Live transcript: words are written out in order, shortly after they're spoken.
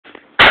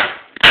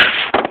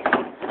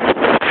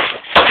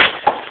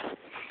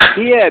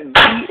Here at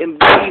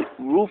B&B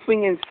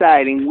Roofing and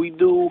Siding, we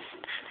do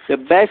the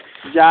best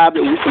job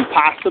that we can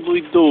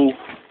possibly do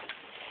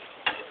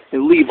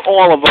and leave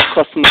all of our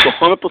customers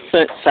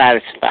 100%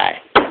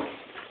 satisfied.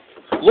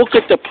 Look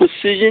at the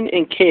precision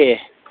and care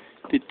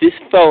that this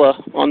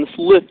fella on this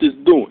lift is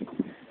doing.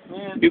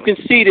 You can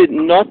see that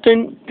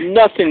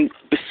nothing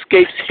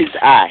escapes his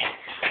eye.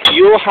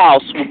 Your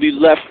house will be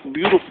left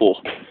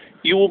beautiful.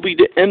 You will be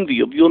the envy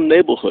of your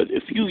neighborhood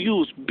if you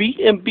use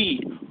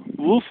B&B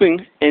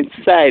Roofing and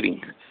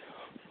Siding.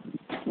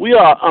 We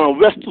are on a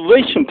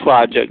restoration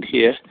project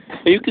here,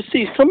 and you can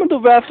see some of the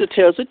rafter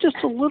tails are just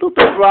a little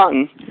bit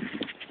rotten,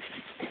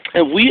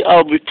 and we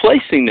are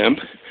replacing them.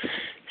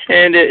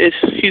 And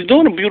he's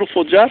doing a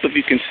beautiful job, if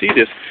you can see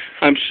this.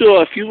 I'm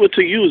sure if you were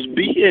to use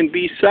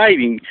B&B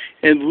Siding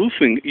and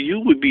roofing,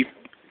 you would be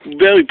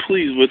very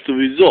pleased with the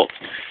results.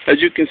 As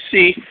you can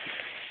see,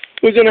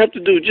 we're going to have to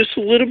do just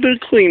a little bit of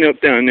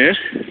cleanup down there.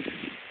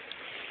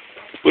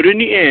 But in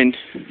the end,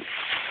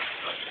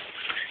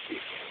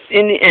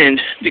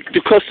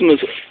 the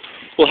customers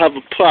will have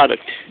a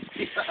product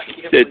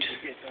that's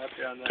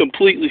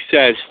completely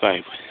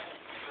satisfied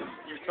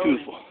with.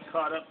 Beautiful.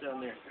 Caught up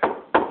down there.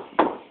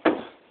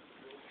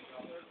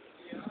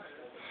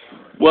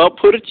 Well,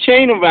 put a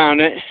chain around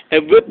it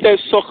and rip that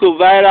sucker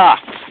right off.